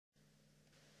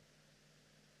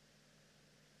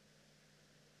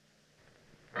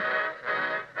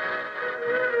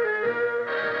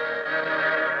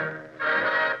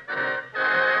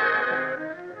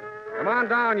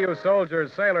down, you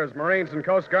soldiers, sailors, Marines, and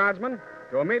Coast Guardsmen,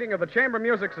 to a meeting of the Chamber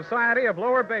Music Society of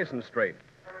Lower Basin Street.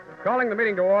 Calling the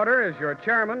meeting to order is your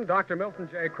chairman, Dr. Milton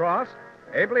J. Cross,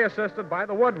 ably assisted by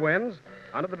the woodwinds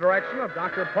under the direction of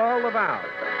Dr. Paul Laval.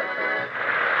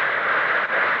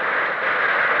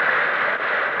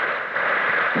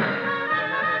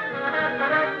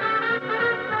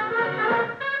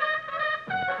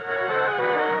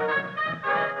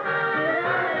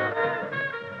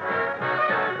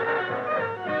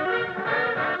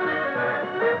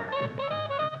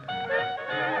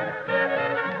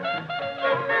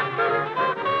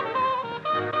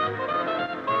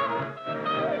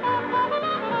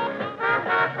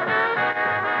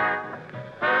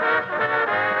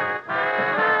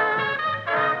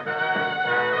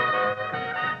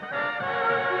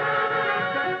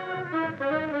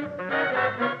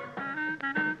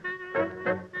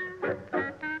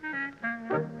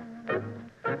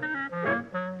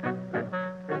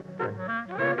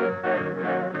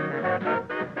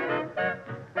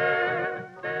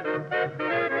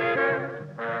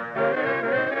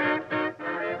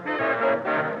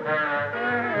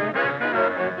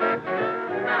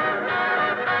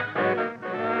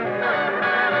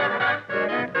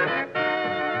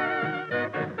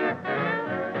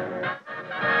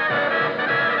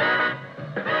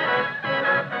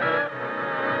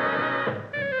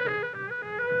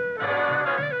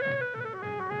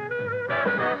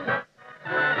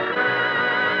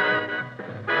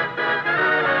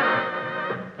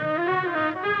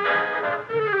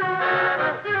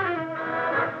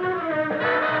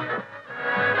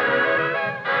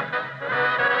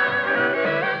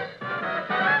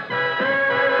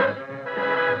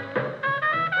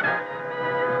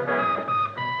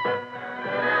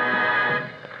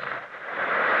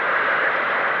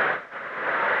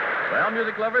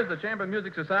 Music lovers, the Chamber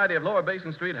Music Society of Lower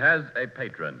Basin Street has a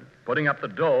patron. Putting up the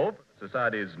dough for the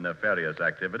Society's nefarious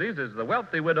activities is the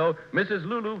wealthy widow, Mrs.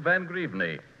 Loulie Van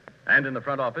Grieveny. And in the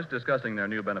front office, discussing their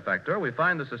new benefactor, we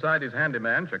find the Society's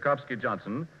handyman, Tchaikovsky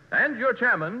Johnson, and your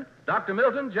chairman, Dr.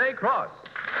 Milton J. Cross.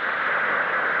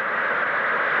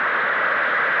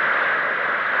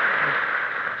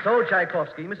 So,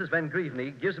 Tchaikovsky, Mrs. Van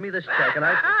Grieveny gives me this check, and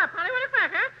I... Polly want a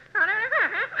cracker? Polly want a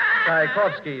cracker?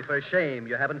 Tchaikovsky, for shame.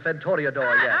 You haven't fed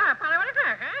Toreador yet. Polly want a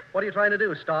cracker? What are you trying to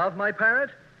do, starve my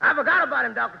parrot? I forgot about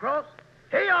him, Dr. Cross.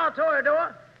 Here you are,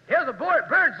 Toreador. Here's a bird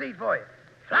seed for you.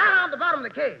 Fly down the bottom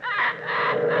of the cage.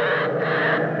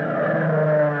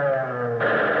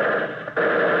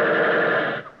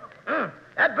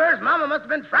 That bird's mama must have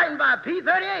been frightened by a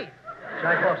P-38.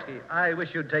 Tchaikovsky, I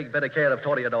wish you'd take better care of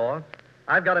Toreador.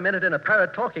 I've got him entered in a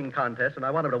parrot talking contest, and I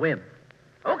want him to win.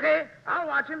 Okay, I'll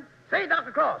watch him. Say,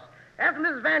 Dr. Cross, after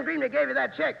Mrs. Van Grieveny gave you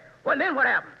that check, what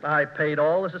happened? I paid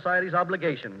all the Society's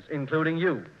obligations, including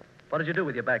you. What did you do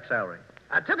with your back salary?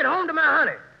 I took it home to my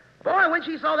honey. Boy, when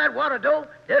she saw that water dough,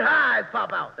 did her eyes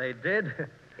pop out. They did?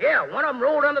 Yeah, one of them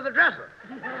rolled under the dresser.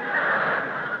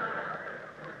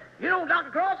 You know,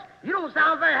 Dr. Cross, you don't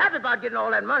sound very happy about getting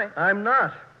all that money. I'm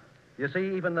not. You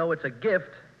see, even though it's a gift,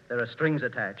 there are strings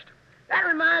attached. That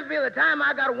reminds me of the time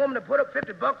I got a woman to put up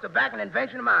 $50 to back an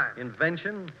invention of mine.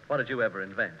 Invention? What did you ever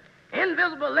invent?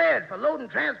 Invisible lead for loading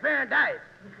transparent dice.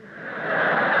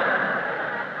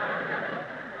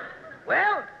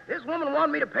 Well, this woman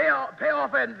wanted me to pay off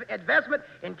her investment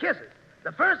in kisses.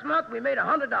 The first month, we made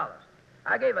 $100.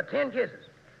 I gave her 10 kisses.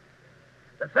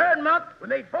 The third month, we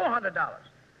made $400.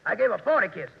 I gave her 40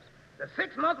 kisses. The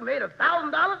sixth month, we made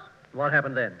 $1,000. What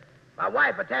happened then? My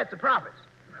wife attached the profits.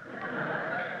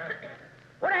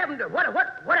 What happened to what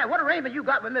arrangement you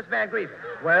got with Miss Van Grieveny?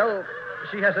 Well,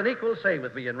 she has an equal say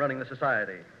with me in running the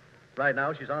society. Right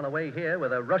now, she's on her way here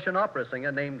with a Russian opera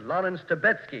singer named Lawrence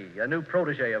TIBBETT, a new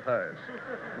protege of hers.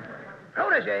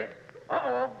 Protege?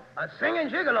 Uh-oh, a singing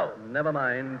gigolo. Never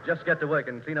mind. Just get to work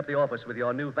and clean up the office with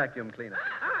your new vacuum cleaner.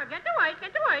 Get to work.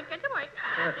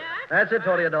 That's it,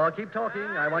 Toreador. Keep talking.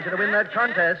 I want you to win that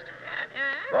contest.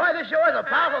 Boy, this sure is a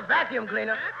powerful vacuum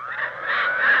cleaner.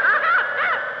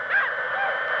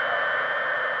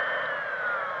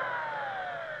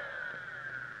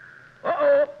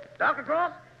 Uh-oh. Dr.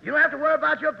 Cross, you don't have to worry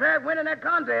about your parrot winning that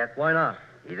contest. Why not?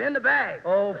 He's in the bag.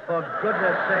 Oh, for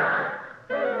goodness sake.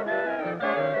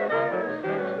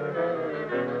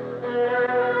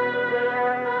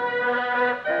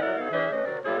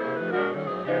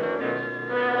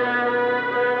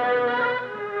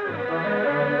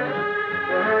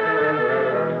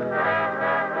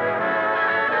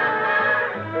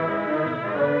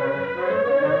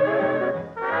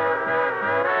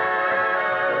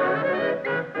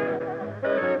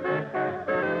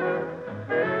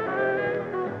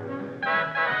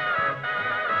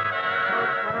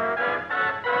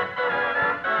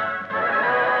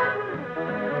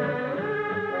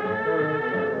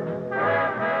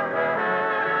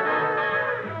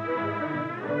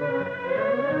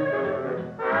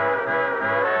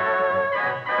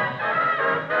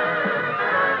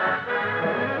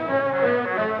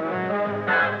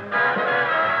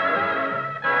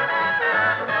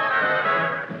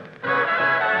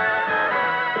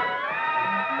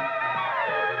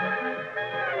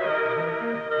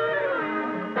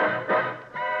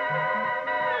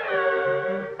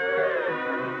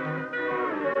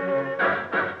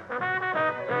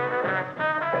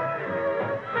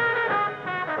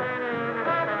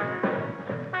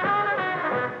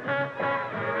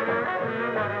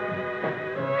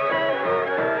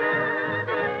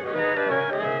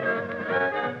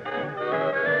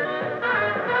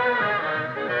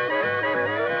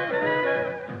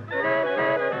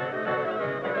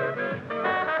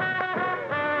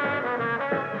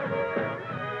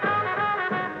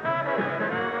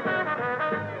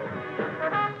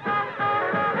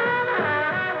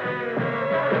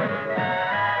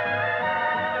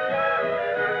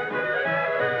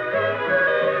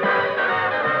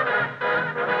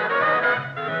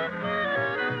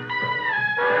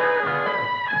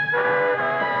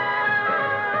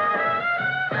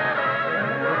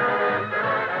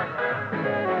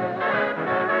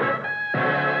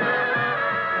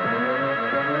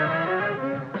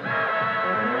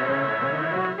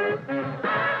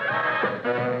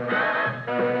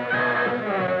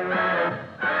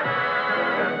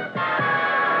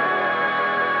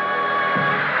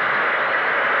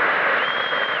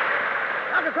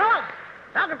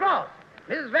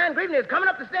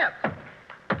 steps.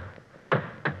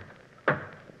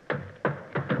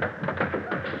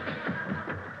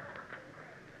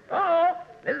 Uh-oh.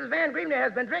 Mrs. Van Grievney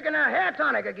has been drinking her hair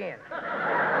tonic again.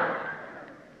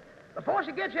 Before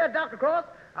she gets here, Dr. Cross,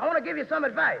 I want to give you some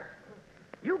advice.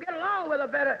 You get along with her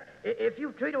better if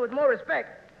you treat her with more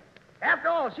respect. After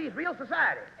all, she's real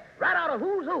society. Right out of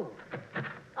Who's Who.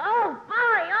 Oh,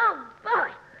 boy, oh, boy.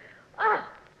 Oh,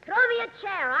 throw me a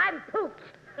chair. I'm pooped.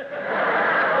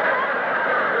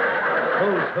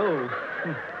 Who's who?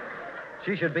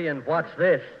 She should be in What's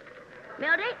This?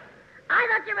 Mildy, I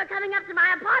thought you were coming up to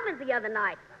my apartment the other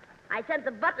night. I sent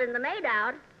the butler and the maid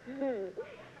out.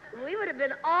 We would have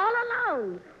been all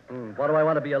alone. What do I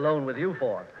want to be alone with you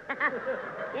for?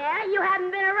 Yeah, you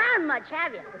haven't been around much,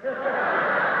 have you?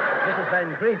 Mrs.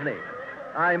 Van Grievney,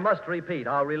 I must repeat,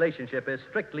 our relationship is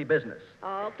strictly business.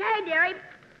 Okay, dearie.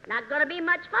 Not going to be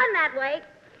much fun that way.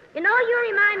 You know, you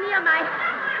remind me of my...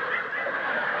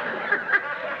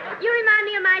 You remind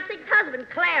me of my sixth husband,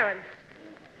 Clarence.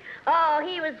 Oh,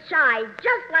 he was shy,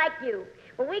 just like you.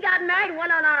 When we got married and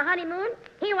went on our honeymoon,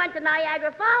 he went to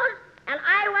Niagara Falls, and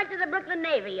I went to the Brooklyn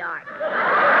Navy Yard.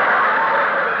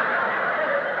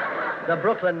 The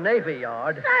Brooklyn Navy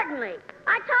Yard? Certainly.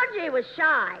 I told you he was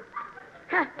shy.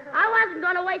 I wasn't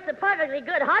going to waste a perfectly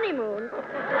good honeymoon.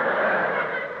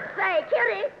 Say,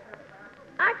 Kitty,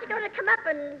 aren't you going to come up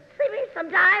and see me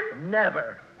sometime?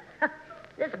 Never.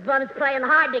 This bun's playing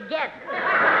hard to get.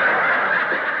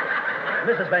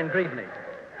 Mrs. Van Grievney,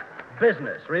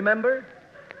 business, remember?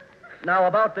 Now,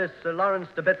 about this Lawrence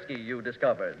Tibbetsky you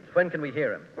discovered. When can we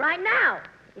hear him? Right now.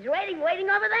 He's waiting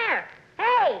over there.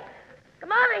 Hey,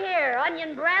 come over here,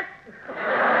 onion breath.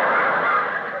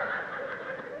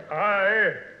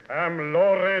 I am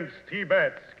Lawrence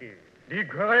Tibbetsky, the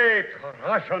great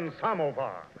Russian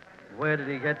samovar. Where did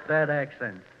he get that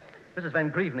accent? Mrs. Van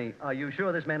Grievney, are you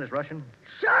sure this man is Russian?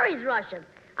 Sure he's Russian.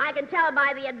 I can tell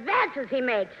by the advances he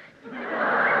makes.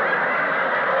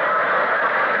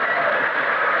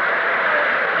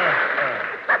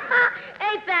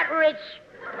 Ain't that rich?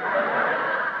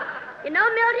 You know,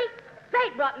 Milty,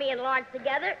 fate brought me and Lawrence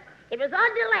together. It was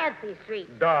on Delancey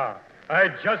Street. Da, I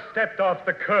just stepped off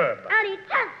the curb. And he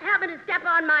just happened to step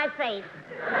on my face.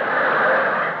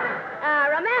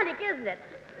 Romantic, isn't it?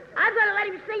 I'm going to let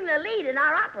him sing the lead in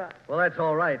our opera. Well, that's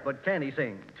all right, but can he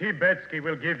sing? Tibbetsky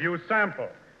will give you sample.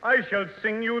 I shall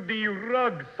sing you the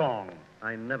rug song.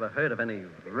 I never heard of any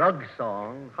rug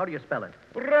song. How do you spell it?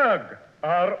 Rug.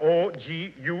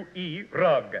 R-O-G-U-E,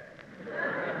 rug.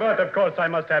 But, of course, I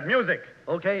must have music.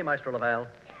 Okay, Maestro Laval.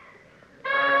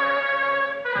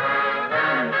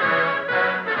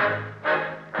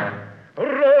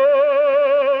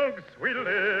 Rugs we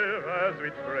live as we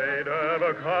trade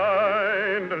ever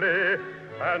kindly,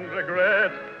 and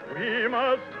regret we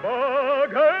must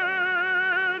bargain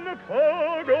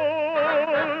for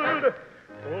gold.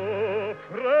 Oh,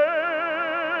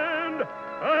 friend,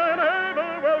 an ever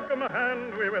welcome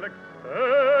hand we will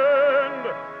extend.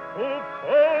 To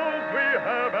foes we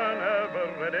have an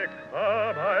ever-ready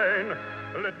carbine,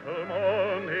 little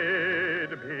more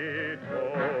need be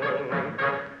told.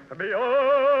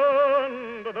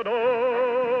 Beyond the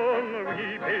dawn we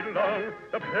belong,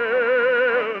 the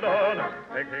pale dawn,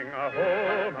 making a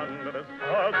home under the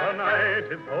stars, the night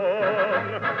is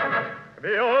gone.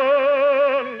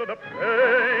 Beyond the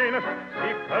pain,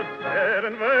 seek us there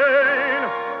in vain,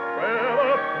 where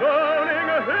the frowning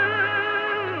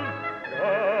hills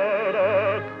guard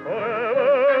us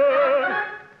forever.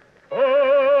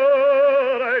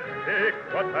 For I take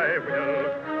what I will,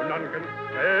 none can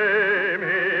stay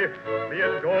me, be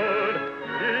it gold,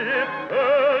 be it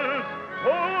pearls,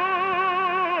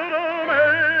 or a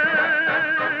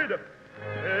maid.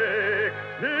 Take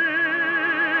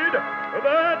heed,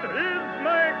 that is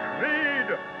my creed.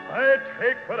 I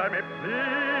take what I may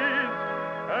please,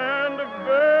 and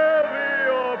very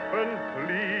often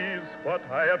please what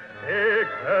I have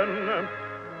taken.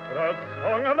 The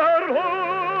song of the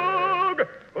rogue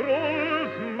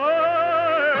rules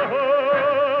my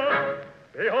heart.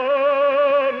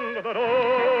 Beyond the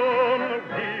dawn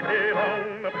we belong,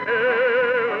 the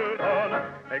pale dawn,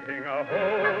 making a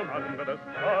home under the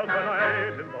stars, the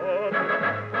night is born.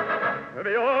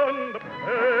 Beyond the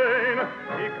pain,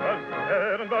 because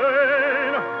there in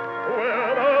vain,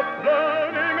 where the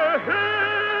frowning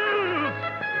hills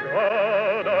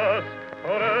guard us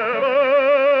forever.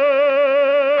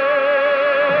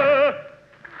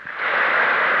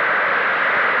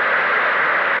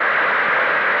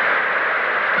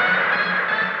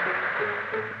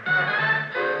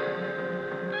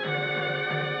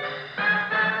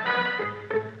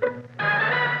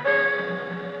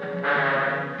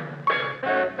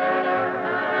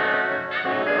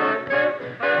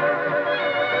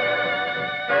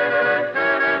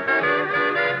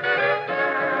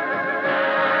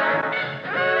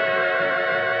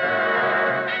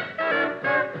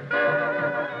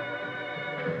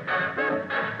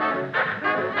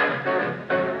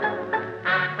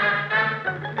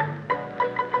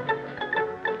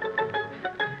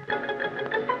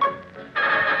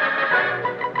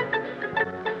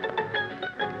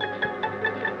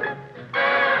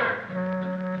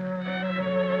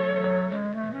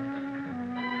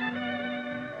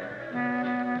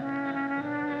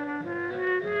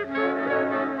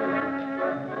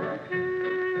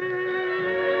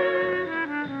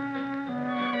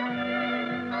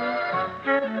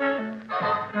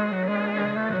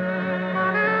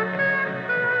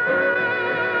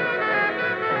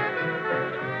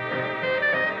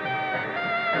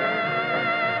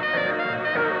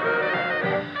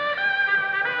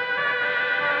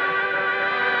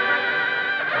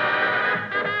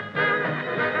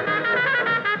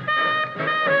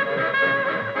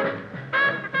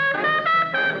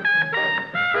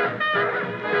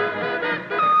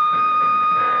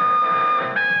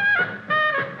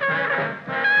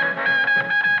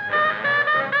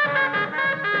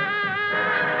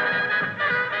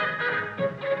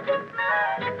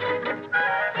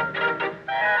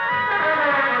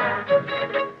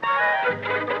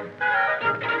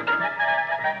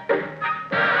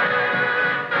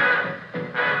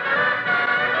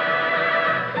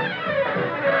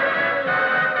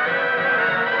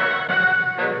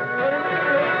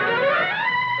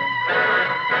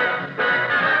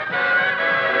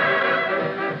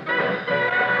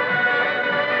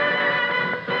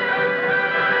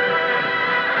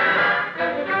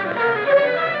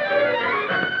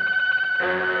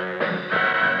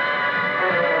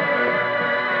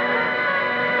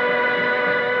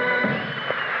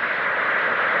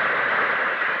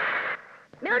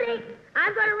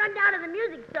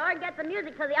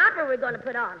 For the opera we're going to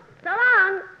put on. So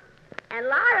long. And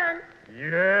Lawrence.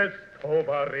 Yes,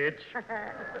 Tovarich.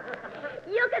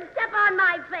 You can step on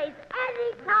my face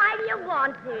any time you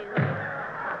want to.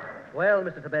 Well,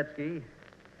 Mr. Tibbetsky,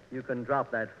 you can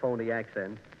drop that phony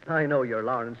accent. I know you're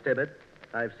Lawrence Tibbett.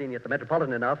 I've seen you at the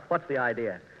Metropolitan enough. What's the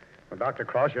idea? Well, Dr.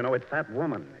 Cross, you know, it's that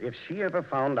woman. If she ever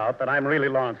found out that I'm really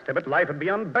Lawrence Tibbett, life would be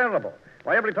unbearable.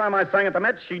 Why, every time I sang at the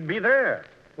Met, she'd be there.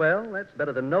 Well, that's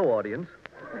better than no audience.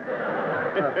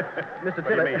 Mr.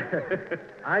 Tibbett,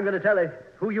 I'm going to tell you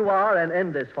who you are and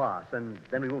end this farce, and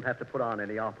then we won't have to put on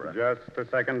any opera. Just a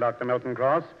second, Dr. Milton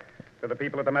Cross. Do the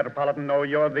people at the Metropolitan know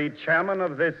you're the chairman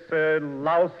of this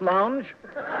louse lounge?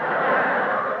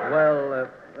 Well,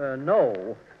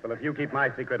 no. Well, if you keep my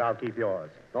secret, I'll keep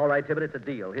yours. All right, Tibbett, it's a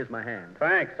deal. Here's my hand.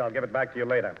 Thanks. I'll give it back to you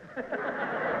later.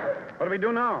 What do we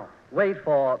do now? Wait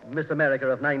for Miss America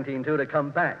of 1902 to come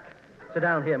back. Sit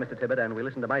down here, Mr. Tibbett, and we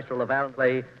listen to Maestro Laval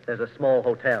play There's a Small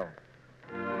Hotel.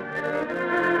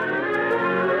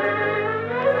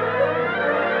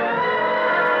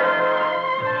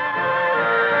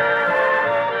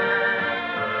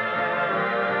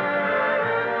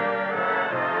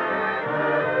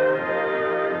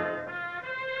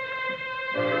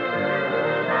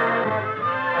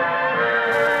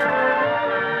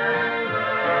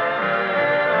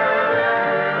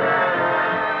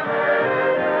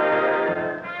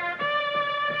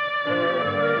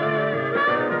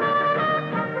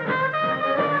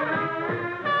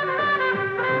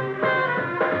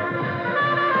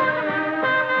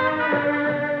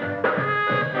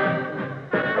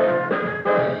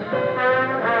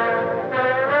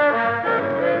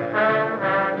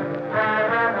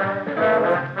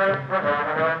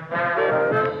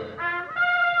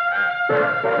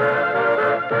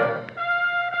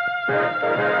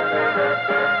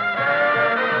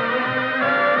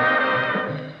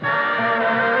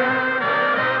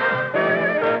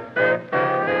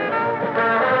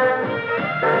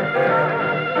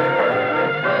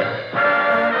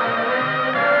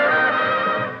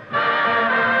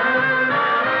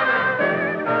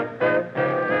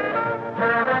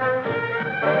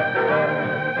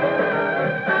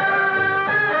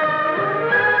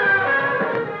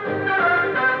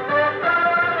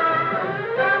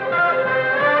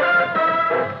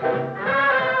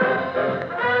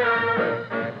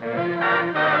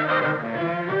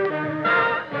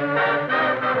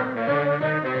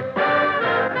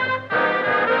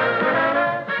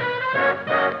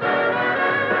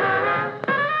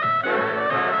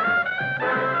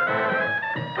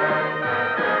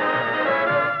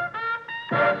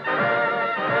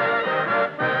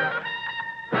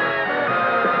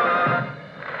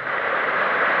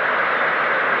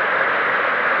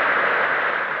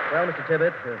 Well, Mr.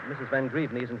 Tibbett, Mrs. Van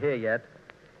Grieveny isn't here yet.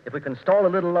 If we can stall a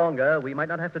little longer, we might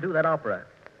not have to do that opera.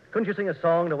 Couldn't you sing a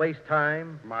song to waste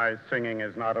time? My singing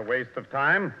is not a waste of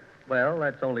time. Well,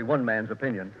 that's only one man's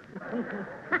opinion.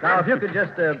 Now, if you could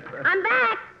just... I'm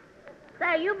back.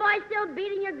 you boys still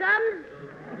beating your gums?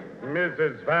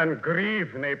 Mrs. Van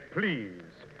Grievne, please.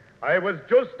 I was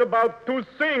just about to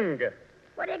sing.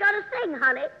 What are you going to sing,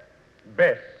 honey?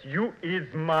 Bess, you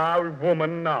is my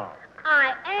woman now.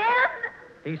 I am?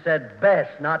 He said Bess,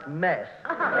 not mess.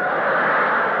 Go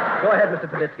ahead, Mr.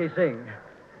 Tibbetsky, sing.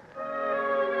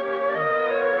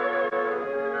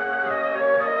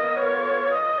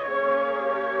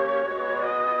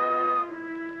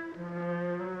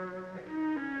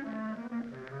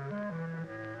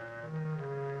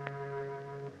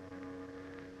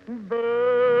 Bess,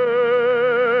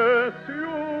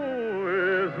 you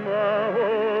is my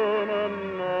woman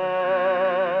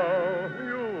now.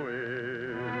 You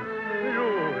is,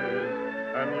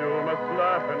 and you must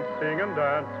laugh and sing and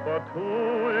dance for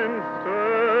two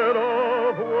instead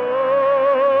of one.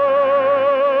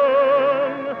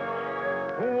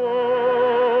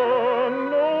 One,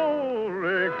 no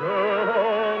wrinkle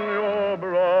on your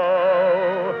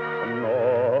brow, no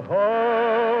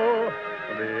how,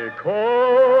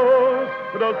 because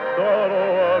the sorrow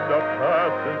of the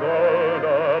past is all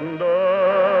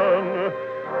undone.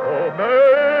 Oh,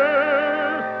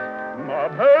 Bess, my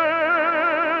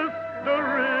Bess, the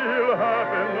real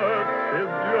happiness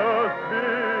is just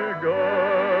begun.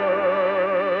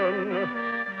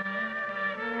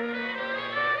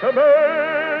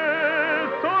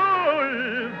 Bess, oh,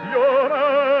 is your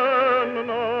hand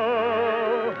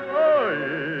now?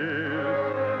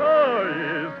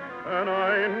 Eyes, and I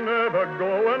never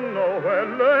going nowhere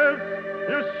less.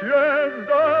 You shares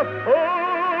the home.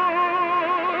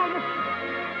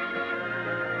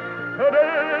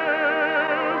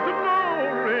 There's no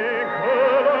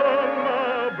wrinkle on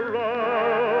my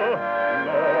brow,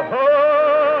 no how,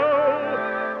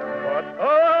 but I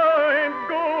ain't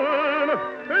going.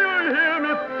 You hear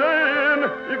me saying,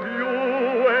 if you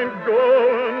ain't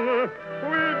going,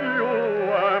 with you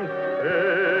I'm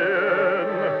staying.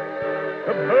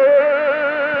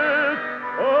 Bess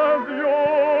of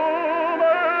your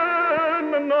man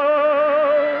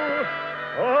now,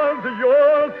 of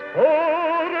yours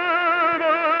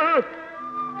forever.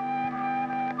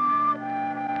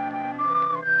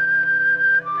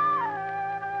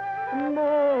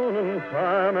 Morning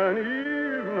time and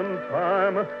evening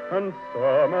time and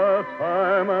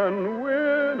summertime and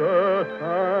winter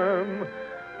time.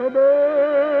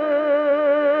 Bess,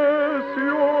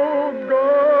 you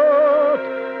got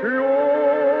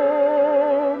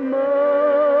your man.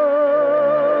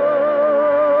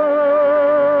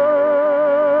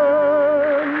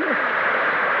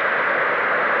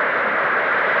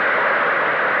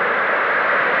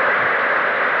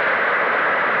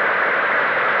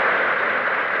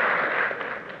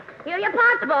 Here are your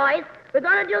parts, boys. We're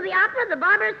going to do the opera, The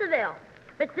Barber of Seville.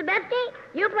 Mr. Tibbetsky,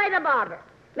 you play the barber.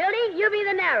 Milty, you be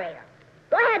the narrator.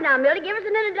 Go ahead now, Milty. Give us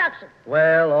an introduction.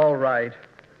 Well, all right.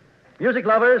 Music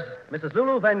lovers, Mrs.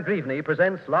 Lulu Van Grievne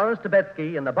presents Lawrence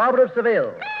Tibbetsky in The Barber of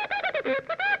Seville.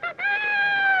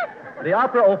 The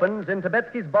opera opens in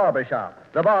Tibbetsky's barber shop.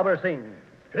 The barber sings.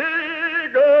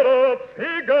 Figaro,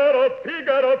 Figaro,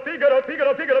 Figaro, Figaro,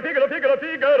 Figaro, Figaro, Figaro, Figaro,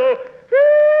 Figaro,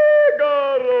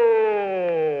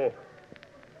 Figaro.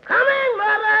 Coming,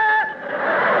 Mother!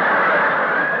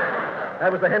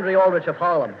 That was the Henry Aldrich of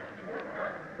Harlem.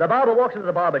 The barber walks into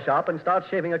the barber shop and starts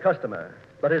shaving a customer.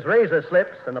 But his razor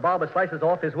slips, and the barber slices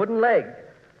off his wooden leg.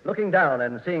 Looking down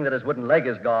and seeing that his wooden leg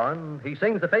is gone, he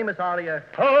sings the famous aria,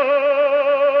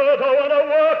 I don't want to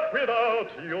work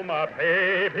without you, my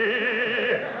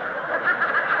baby.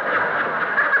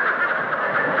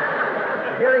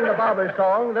 Hearing the barber's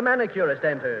song, the manicurist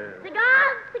enters.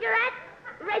 Cigars, cigarettes,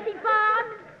 racing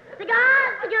Fords.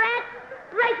 Cigars, cigarettes,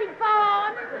 racing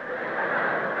Fords.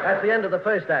 That's the end of the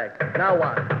first act. Now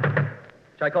what?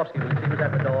 Tchaikovsky, will you see who's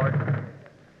at the door?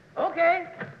 Okay,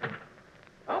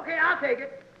 I'll take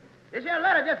it. This here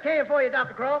letter just came for you,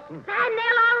 Dr. Cross. Signed nail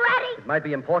already? It might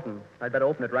be important. I'd better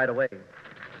open it right away.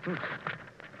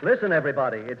 Listen,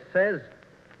 everybody. It says,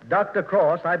 Dr.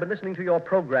 Cross, I've been listening to your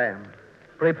program.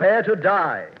 Prepare to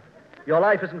die. Your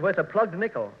life isn't worth a plugged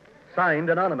nickel. Signed,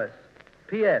 Anonymous.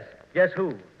 P.S. Guess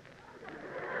who?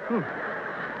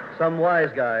 Some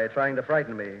wise guy trying to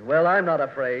frighten me. Well, I'm not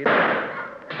afraid.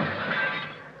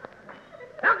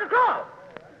 Dr. Cross!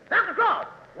 Dr. Cross!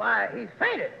 Why, he's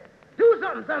fainted. Do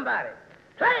something, somebody.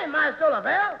 Train, Maestro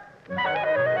Laval.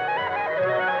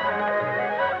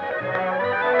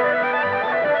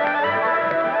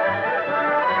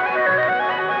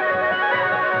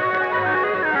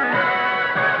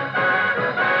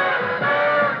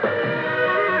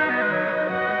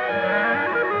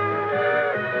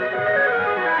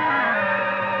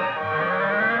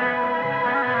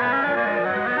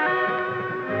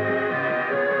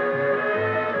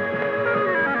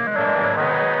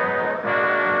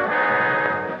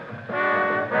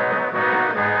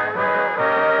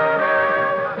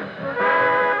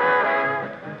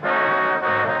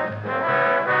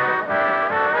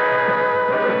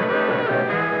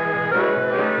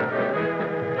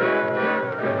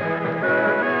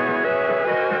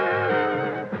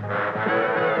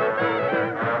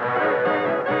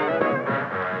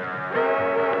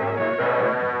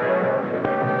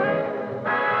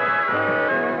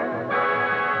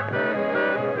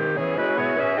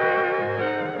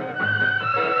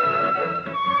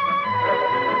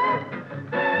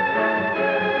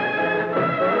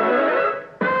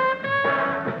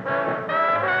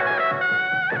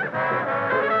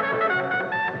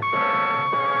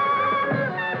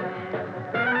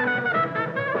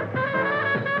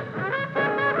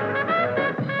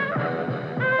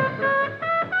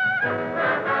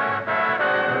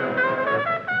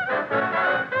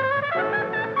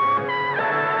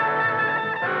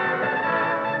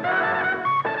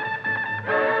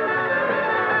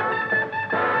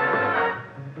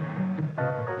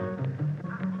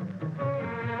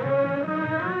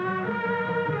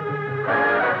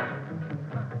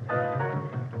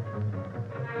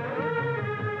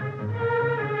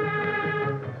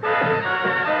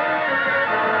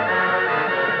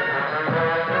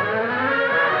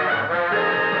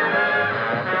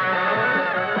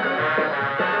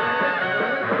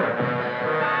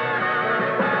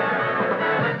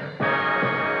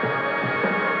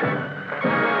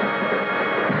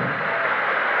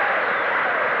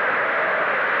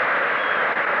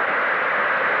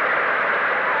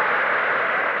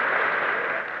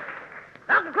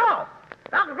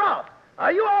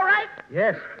 Are you all right?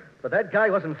 Yes, but that guy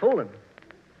wasn't fooling.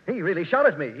 He really shot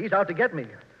at me. He's out to get me.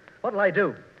 What'll I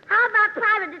do? How about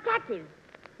private detectives?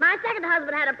 My second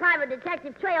husband had a private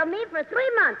detective trail me for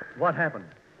 3 months. What happened?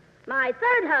 My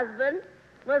third husband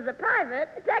was a private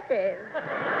detective.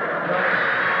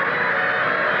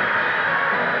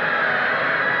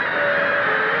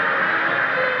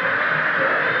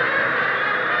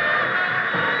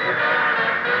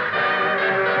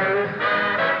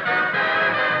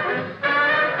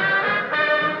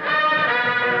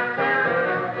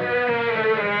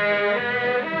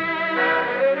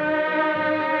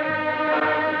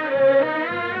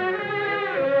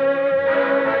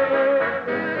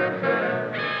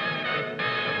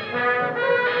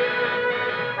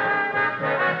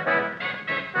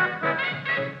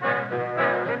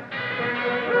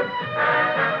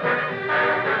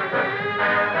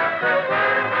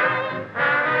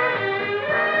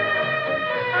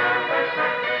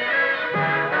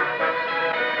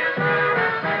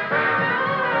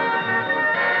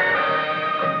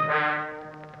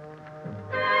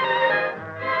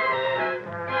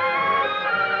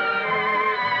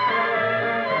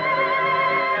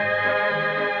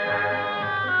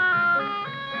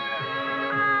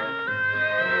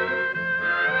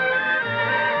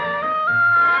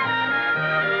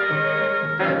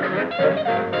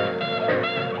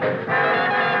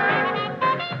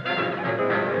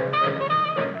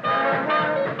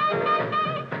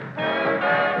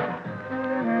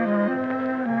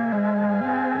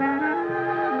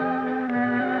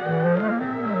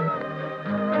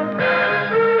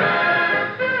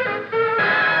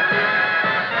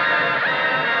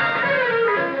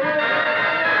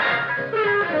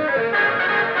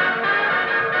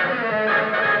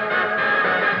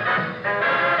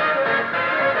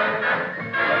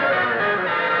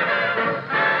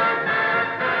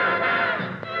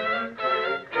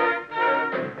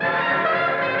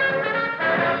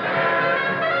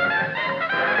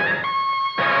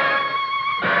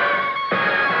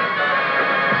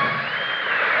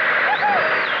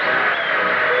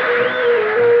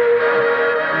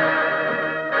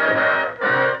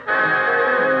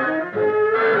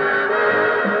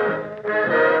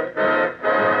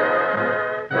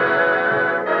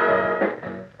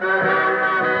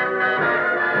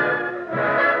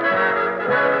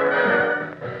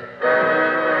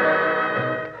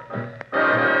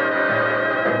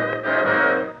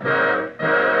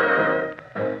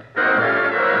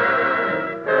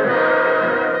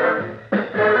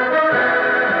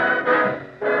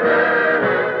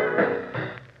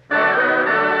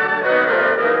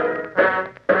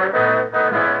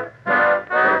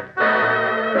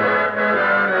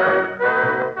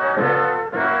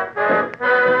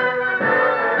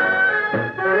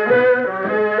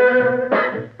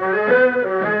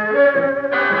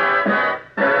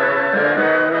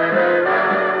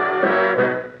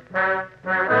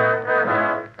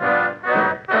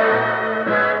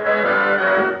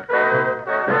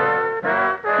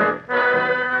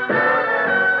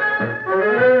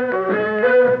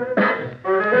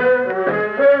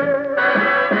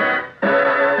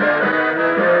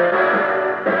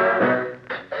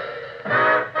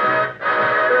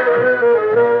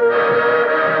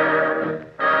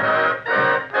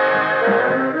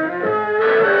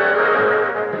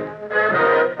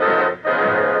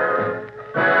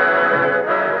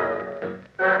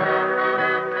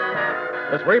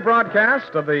 This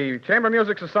rebroadcast of the Chamber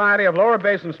Music Society of Lower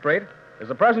Basin Street is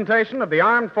a presentation of the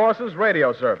Armed Forces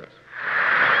Radio Service.